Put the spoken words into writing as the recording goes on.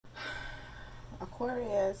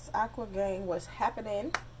Aquarius, Aqua Gang, what's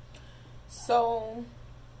happening? So,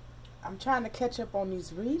 I'm trying to catch up on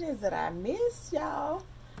these readings that I missed, y'all.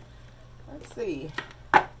 Let's see.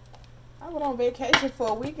 I went on vacation for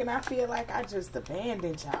a week and I feel like I just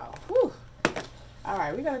abandoned y'all. Whew.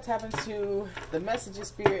 Alright, we're going to tap into the messages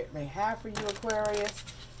Spirit may have for you, Aquarius.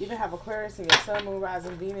 You can have Aquarius in your Sun, Moon,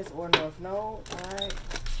 Rising, Venus, or North Node. Alright.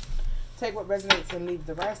 Take what resonates and leave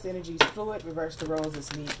the rest. Energy is fluid. Reverse the roles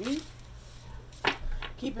as need be.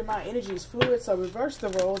 Keep in mind, energy is fluid, so reverse the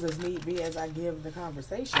roles as need be as I give the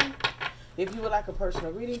conversation. If you would like a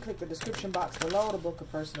personal reading, click the description box below to book a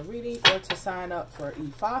personal reading or to sign up for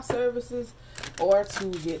EFA services or to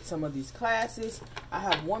get some of these classes. I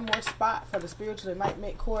have one more spot for the Spiritual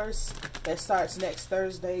Enlightenment course that starts next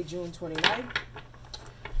Thursday, June 29th.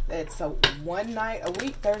 That's one night a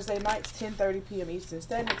week, Thursday nights, 10:30 p.m. Eastern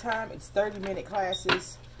Standard Time. It's 30-minute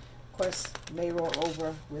classes. Of course, may roll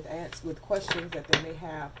over with questions that they may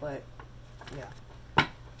have, but yeah.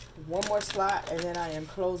 One more slot, and then I am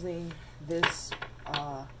closing this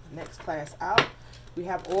next class out. We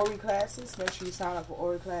have Ori classes. Make sure you sign up for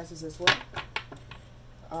Ori classes as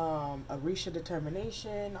well. Arisha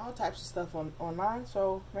determination, all types of stuff online.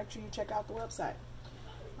 So make sure you check out the website.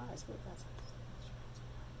 All right, Spirit guys.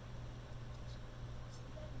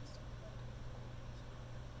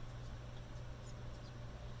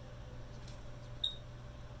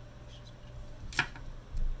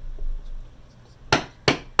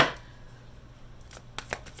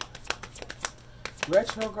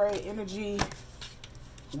 Retrograde energy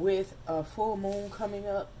with a full moon coming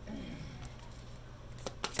up.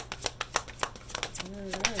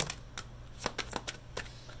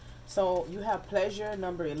 So you have pleasure,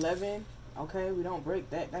 number 11. Okay, we don't break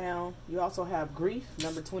that down. You also have grief,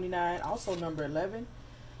 number 29, also number 11.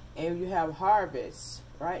 And you have harvest,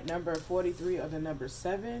 right? Number 43 or the number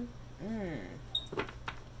 7.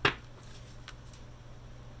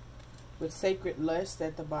 With sacred lust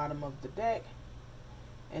at the bottom of the deck.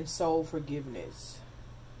 And soul forgiveness.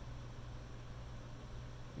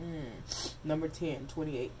 Number 10,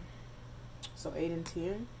 28. So 8 and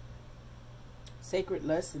 10. Sacred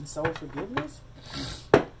lust and soul forgiveness.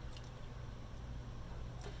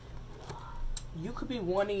 You could be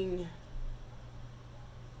wanting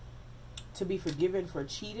to be forgiven for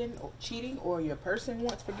cheating, or your person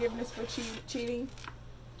wants forgiveness for cheating.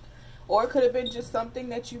 Or it could have been just something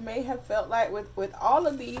that you may have felt like with all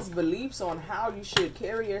of these beliefs on how you should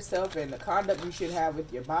carry yourself and the conduct you should have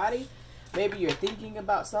with your body. Maybe you're thinking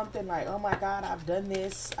about something like, oh my God, I've done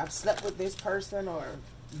this. I've slept with this person, or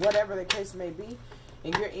whatever the case may be.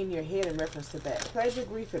 And you're in your head in reference to that. Pleasure,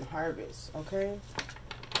 grief, and harvest. Okay?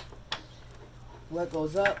 What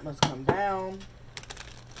goes up must come down.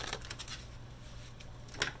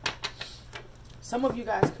 Some of you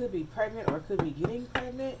guys could be pregnant or could be getting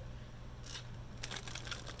pregnant.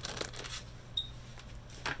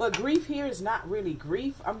 But grief here is not really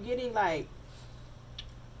grief. I'm getting like,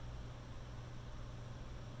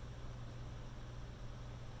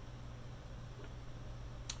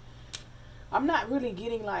 I'm not really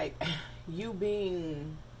getting like you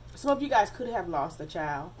being, some of you guys could have lost a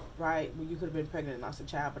child, right? Well, you could have been pregnant and lost a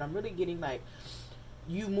child, but I'm really getting like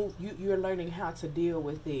you're learning how to deal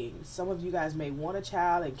with things. Some of you guys may want a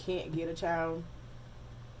child and can't get a child.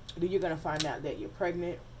 Then you're going to find out that you're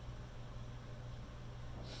pregnant.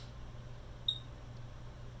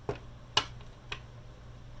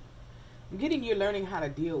 I'm getting you're learning how to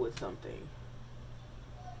deal with something.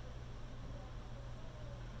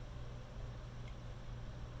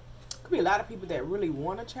 Could be a lot of people that really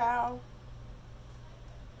want a child.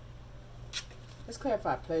 Let's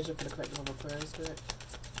clarify pleasure for the collective of Aquarius. Good.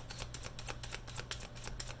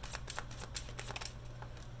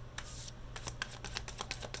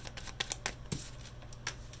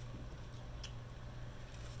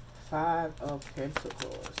 Five of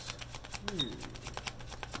Pentacles.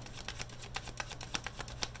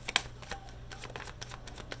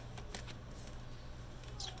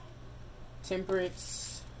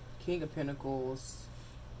 Temperance, King of Pentacles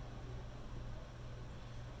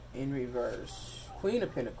in reverse, Queen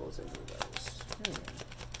of Pentacles in reverse.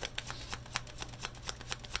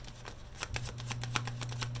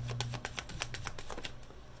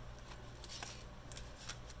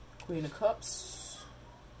 Queen of Cups,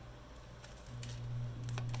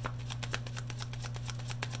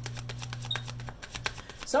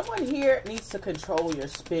 someone here needs to control your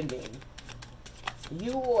spending.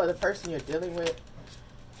 You or the person you're dealing with.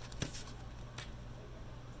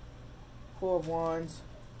 Four of Wands.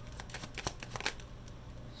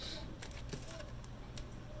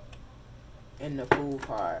 And the Fool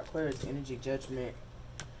card. Aquarius energy, judgment.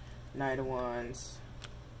 Knight of Wands.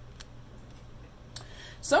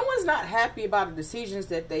 Someone's not happy about the decisions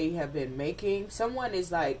that they have been making. Someone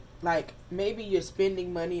is like maybe you're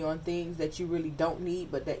spending money on things that you really don't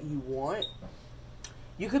need but that you want.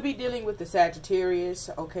 You could be dealing with the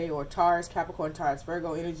Sagittarius, okay, or Taurus, Capricorn, Taurus,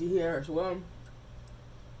 Virgo energy here as well.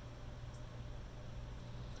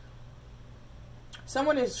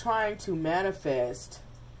 Someone is trying to manifest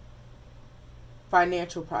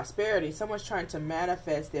financial prosperity. Someone's trying to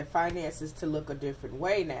manifest their finances to look a different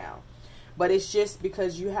way now. But it's just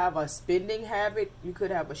because you have a spending habit. You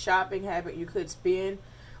could have a shopping habit. You could spend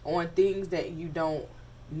on things that you don't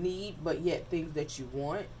need, but yet things that you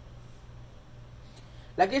want.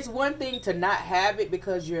 Like, it's one thing to not have it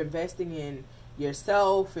because you're investing in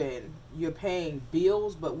yourself and you're paying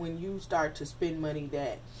bills. But when you start to spend money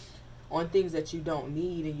on things that you don't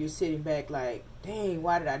need, and you're sitting back like, dang,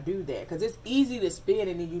 why did I do that? Because it's easy to spend,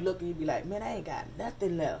 and then you look and you be like, man, I ain't got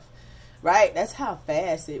nothing left. Right? That's how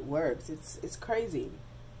fast it works. It's crazy.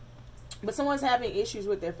 But someone's having issues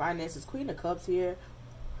with their finances. Queen of Cups here.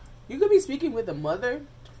 You could be speaking with a mother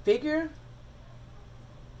figure,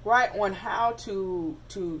 right, on how to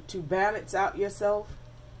balance out yourself,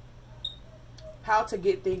 how to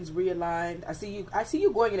get things realigned. I see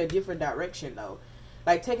you going in a different direction though.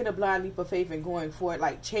 Like taking a blind leap of faith and going forward,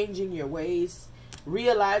 like changing your ways,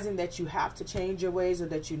 realizing that you have to change your ways or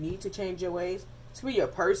that you need to change your ways. To be your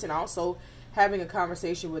person, also having a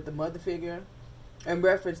conversation with the mother figure in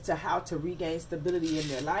reference to how to regain stability in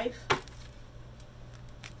their life.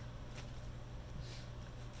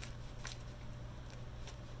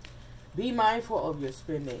 Be mindful of your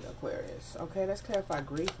spending, Aquarius. Okay, let's clarify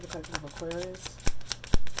grief for the collective of Aquarius.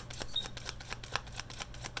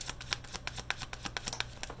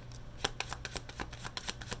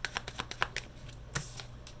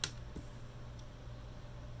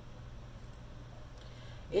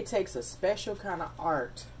 It takes a special kind of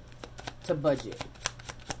art to budget.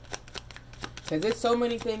 Because there's so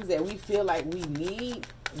many things that we feel like we need,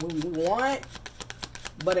 we want,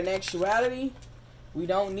 but in actuality, we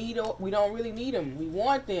don't really need them. We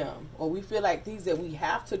want them. Or we feel like things that we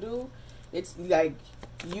have to do. It's like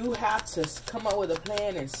you have to come up with a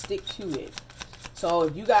plan and stick to it. So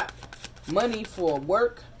if you got money for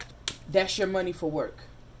work, that's your money for work.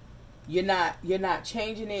 You're not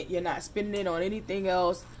changing it. You're not spending it on anything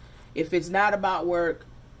else. If it's not about work,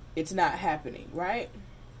 it's not happening, right?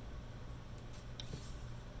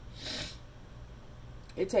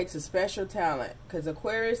 It takes a special talent, because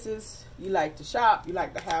Aquarius, you like to shop, you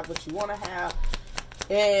like to have what you want to have,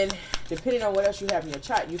 and depending on what else you have in your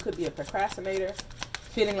chart, you could be a procrastinator,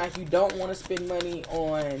 feeling like you don't want to spend money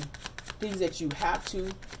on things that you have to,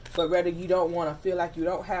 but rather you don't want to feel like you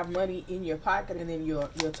don't have money in your pocket, and then you'll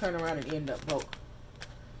turn around and end up broke.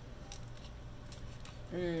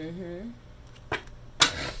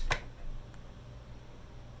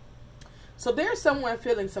 So there's someone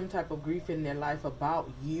feeling some type of grief in their life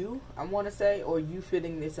about you, I want to say, or you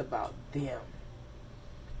feeling this about them.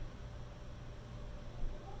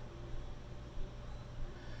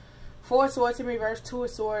 Four of Swords in reverse, Two of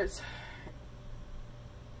Swords,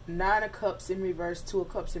 Nine of Cups in reverse, Two of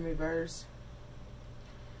Cups in reverse.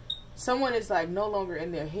 Someone is like no longer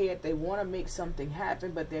in their head. They want to make something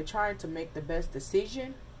happen, but they're trying to make the best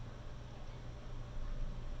decision.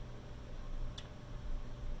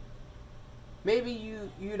 Maybe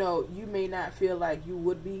you know, you may not feel like you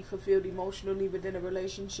would be fulfilled emotionally within a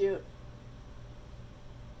relationship.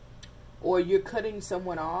 Or you're cutting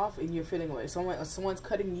someone off and you're feeling away. Someone's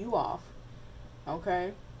cutting you off,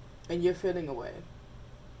 okay? And you're feeling away.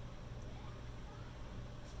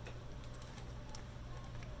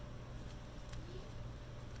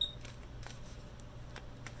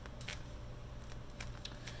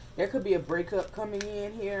 There could be a breakup coming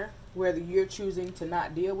in here, whether you're choosing to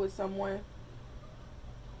not deal with someone,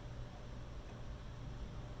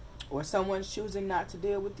 or someone's choosing not to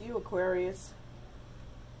deal with you, Aquarius.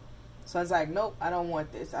 So it's like, nope, I don't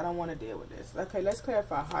want this. I don't want to deal with this. Okay, let's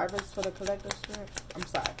clarify harvest for the collective spirit. I'm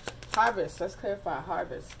sorry. Harvest. Let's clarify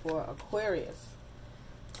harvest for Aquarius.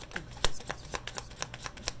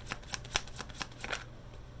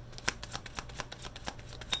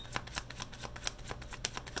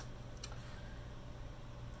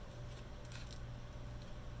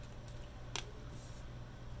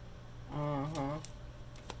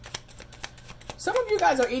 Some of you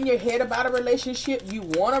guys are in your head about a relationship. You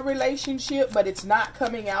want a relationship, but it's not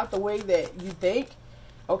coming out the way that you think.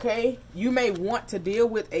 Okay? You may want to deal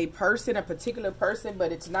with a person, a particular person,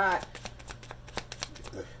 but it's not.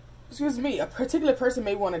 Excuse me. A particular person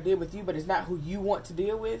may want to deal with you, but it's not who you want to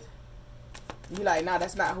deal with. You're like, nah,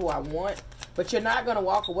 that's not who I want. But you're not going to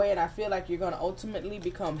walk away, and I feel like you're going to ultimately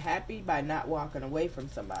become happy by not walking away from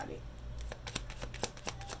somebody.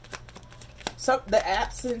 So the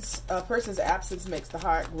absence, a person's absence makes the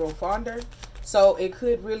heart grow fonder. So it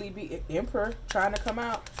could really be an Emperor trying to come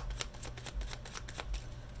out.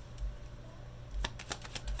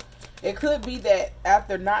 It could be that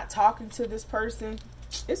after not talking to this person,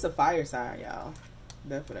 it's a fire sign, y'all.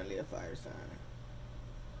 Definitely a fire sign.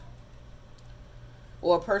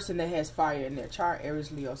 Or a person that has fire in their chart,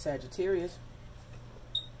 Aries, Leo, Sagittarius.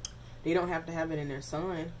 They don't have to have it in their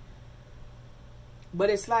sun. But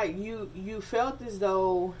it's like you felt as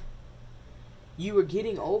though you were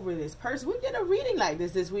getting over this person. We did a reading like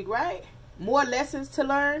this week, right? More lessons to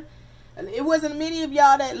learn. It wasn't many of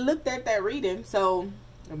y'all that looked at that reading. So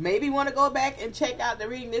maybe want to go back and check out the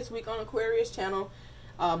reading this week on Aquarius channel.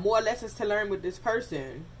 More lessons to learn with this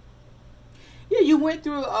person. Yeah, you went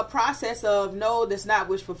through a process of, no, that's not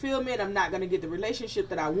wish fulfillment. I'm not going to get the relationship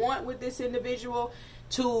that I want with this individual,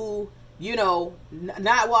 to, you know,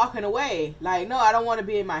 not walking away. Like, no, I don't want to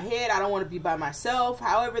be in my head. I don't want to be by myself,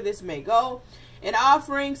 however this may go. And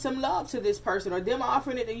offering some love to this person, or them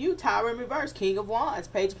offering it to you. Tower in reverse, King of Wands,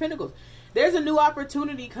 Page of Pentacles. There's a new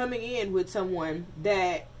opportunity coming in with someone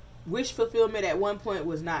that wish fulfillment at one point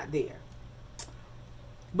was not there.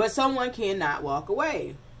 But someone cannot walk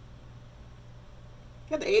away.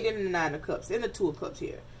 Got the 8 and the 9 of Cups and the 2 of Cups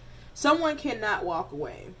here. Someone cannot walk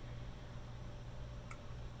away.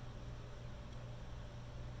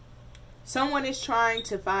 Someone is trying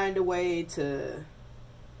to find a way to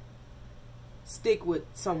stick with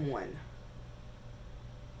someone.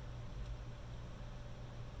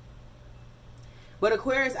 But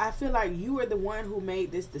Aquarius, I feel like you are the one who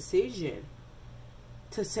made this decision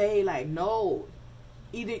to say, like, no.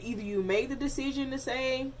 Either you made the decision to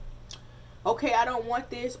say, okay, I don't want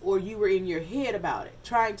this, or you were in your head about it,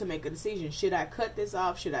 trying to make a decision. Should I cut this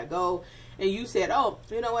off? Should I go? And you said, oh,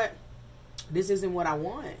 you know what? This isn't what I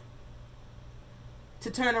want.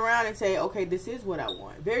 To turn around and say, okay, this is what I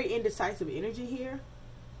want. Very indecisive energy here.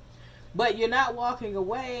 But you're not walking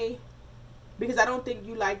away because I don't think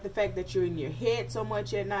you like the fact that you're in your head so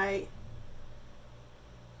much at night.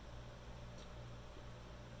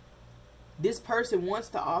 This person wants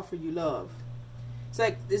to offer you love.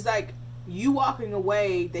 It's like you walking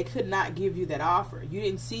away, they could not give you that offer. You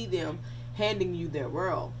didn't see them handing you their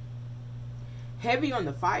world. Heavy on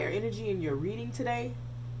the fire energy in your reading today.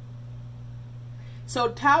 So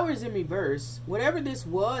Towers in reverse. Whatever this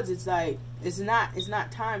was, it's like it's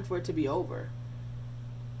not time for it to be over.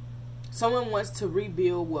 Someone wants to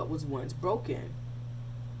rebuild what was once broken.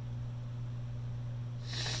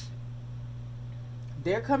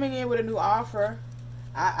 They're coming in with a new offer.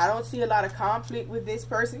 I don't see a lot of conflict with this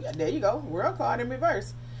person. Yeah, there you go. World card in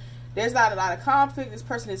reverse. There's not a lot of conflict. This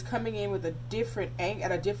person is coming in with a different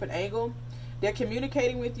angle. They're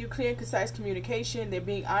communicating with you, clear and concise communication. They're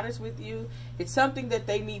being honest with you. It's something that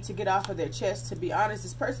they need to get off of their chest. To be honest,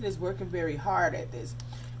 this person is working very hard at this.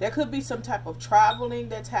 There could be some type of traveling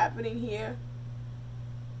that's happening here.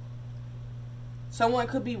 Someone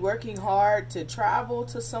could be working hard to travel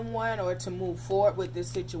to someone or to move forward with this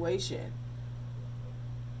situation.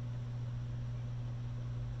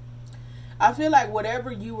 I feel like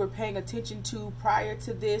whatever you were paying attention to prior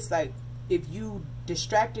to this, like if you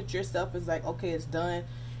distracted yourself, it's like, okay, it's done.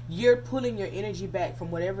 You're pulling your energy back from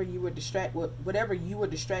whatever you were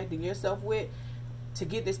distracting yourself with to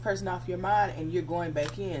get this person off your mind, and you're going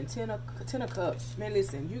back in. Ten of Cups. Man,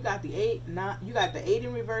 listen, you got the 8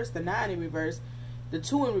 in reverse, the 9 in reverse, the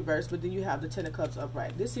 2 in reverse, but then you have the 10 of Cups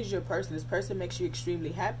upright. This is your person. This person makes you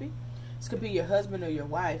extremely happy. This could be your husband or your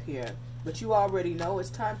wife here, but you already know it's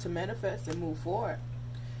time to manifest and move forward.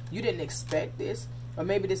 You didn't expect this, or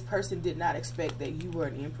maybe this person did not expect that you were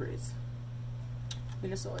an Empress.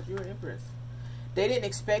 Queen of Swords, you're an Empress. They didn't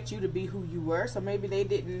expect you to be who you were, so maybe they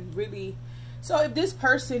didn't really. So if this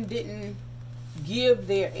person didn't give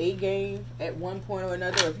their A game at one point or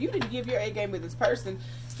another, or if you didn't give your A game with this person,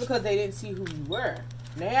 it's because they didn't see who you were.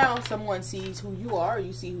 Now someone sees who you are,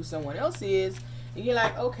 you see who someone else is, and you're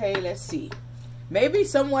like, okay, let's see. Maybe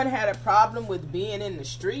someone had a problem with being in the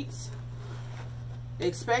streets,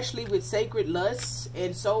 especially with sacred lusts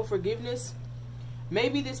and soul forgiveness.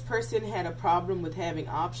 Maybe this person had a problem with having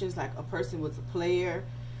options, like a person was a player.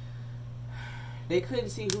 They couldn't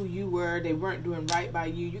see who you were. They weren't doing right by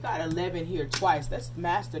you. You got 11 here twice. That's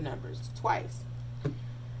master numbers twice.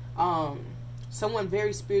 Someone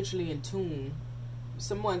very spiritually in tune.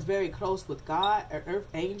 Someone's very close with God, an earth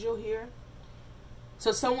angel here.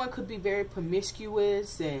 So someone could be very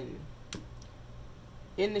promiscuous and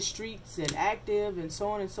in the streets and active and so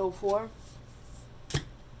on and so forth.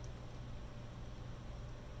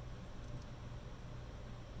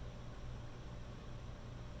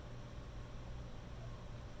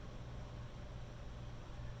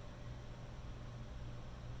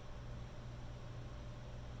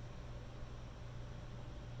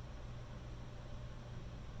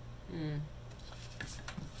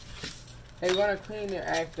 They want to clean their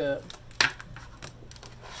act up.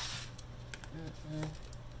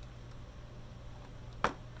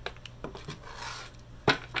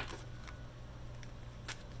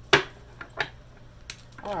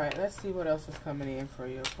 All right, let's see what else is coming in for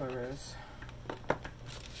you, Aquarius.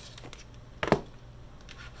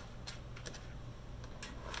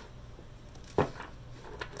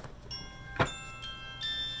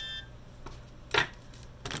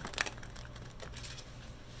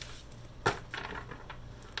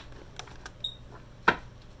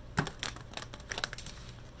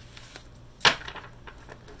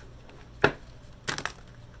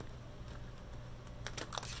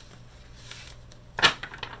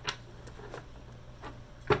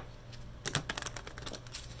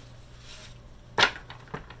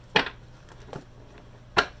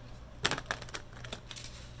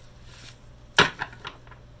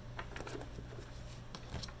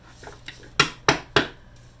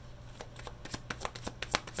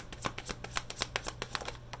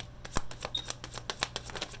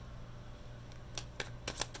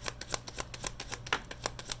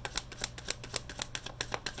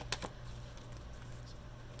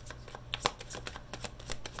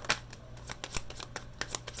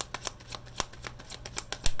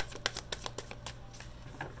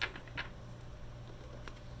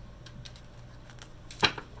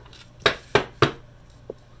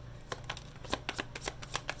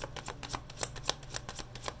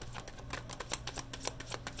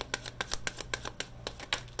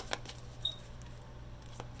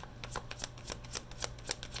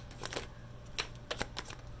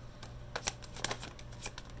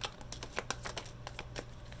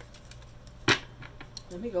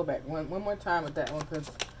 Let me go back one more time with that one,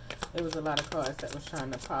 because there was a lot of cards that was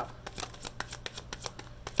trying to pop.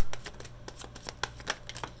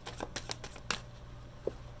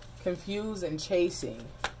 Confused and chasing.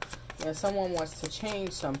 Yeah, someone wants to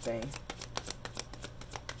change something.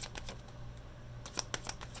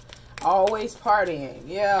 Always partying.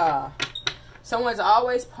 Yeah. Someone's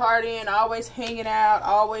always partying, always hanging out,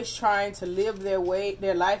 always trying to live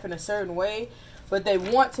their life in a certain way. But they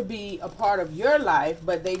want to be a part of your life,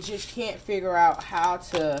 but they just can't figure out how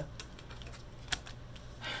to.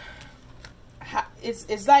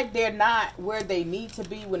 It's like they're not where they need to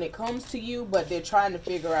be when it comes to you, but they're trying to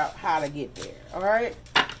figure out how to get there. All right?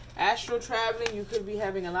 Astral traveling, you could be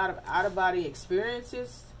having a lot of out-of-body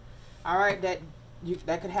experiences. All right? That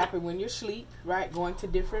could happen when you're asleep, right? Going to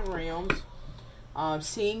different realms.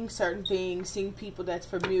 Seeing certain things, seeing people that's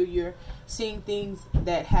familiar, seeing things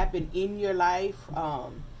that happen in your life,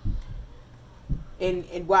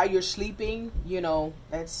 and while you're sleeping, you know,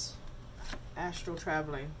 that's astral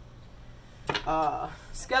traveling.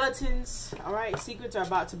 Skeletons, all right, secrets are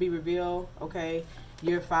about to be revealed, okay,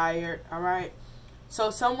 you're fired, all right.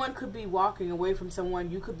 So someone could be walking away from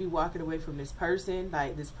someone, you could be walking away from this person,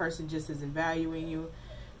 like this person just isn't valuing you.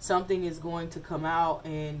 Something is going to come out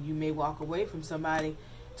and you may walk away from somebody.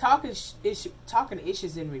 Talking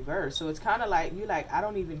issues in reverse. So it's kind of like, you're like, I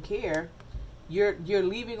don't even care. You're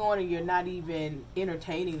leaving on and you're not even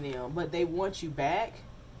entertaining them. But they want you back.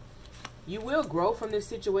 You will grow from this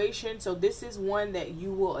situation. So this is one that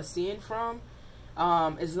you will ascend from.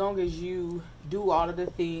 As long as you do all of the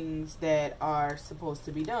things that are supposed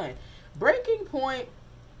to be done. Breaking point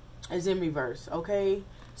is in reverse, okay?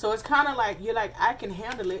 So it's kind of like, you're like, I can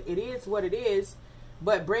handle it. It is what it is.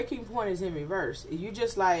 But breaking point is in reverse. You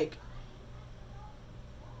just like,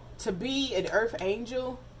 to be an earth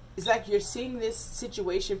angel, it's like you're seeing this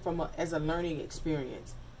situation as a learning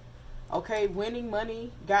experience. Okay, winning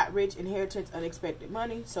money, got rich, inheritance, unexpected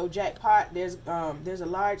money. So jackpot, there's a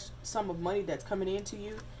large sum of money that's coming into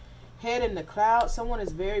you. Head in the cloud. Someone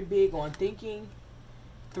is very big on thinking,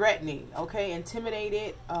 threatening, okay,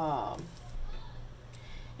 intimidated,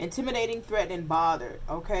 intimidating, threatening, bothered,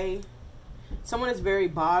 okay? Someone is very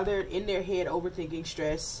bothered, in their head, overthinking,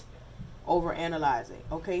 stress, overanalyzing,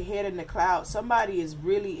 okay? Head in the cloud. Somebody is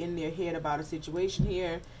really in their head about a situation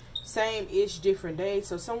here. Same-ish, different day.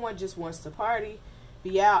 So someone just wants to party,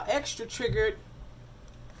 be out, extra triggered.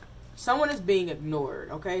 Someone is being ignored,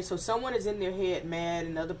 okay? So someone is in their head mad,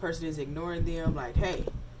 and the other person is ignoring them, like, hey.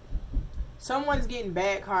 Someone's getting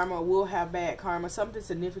bad karma, will have bad karma. Something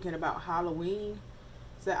significant about Halloween.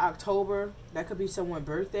 It's October. That could be someone's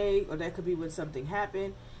birthday, or that could be when something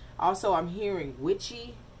happened. Also, I'm hearing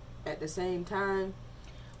witchy at the same time.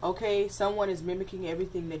 Okay, someone is mimicking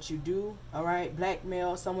everything that you do. All right,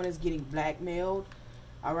 blackmail. Someone is getting blackmailed.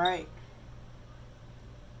 All right.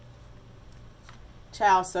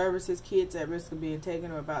 Child services, kids at risk of being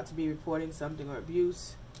taken or about to be reporting something or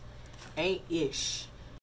abuse. Ain't ish.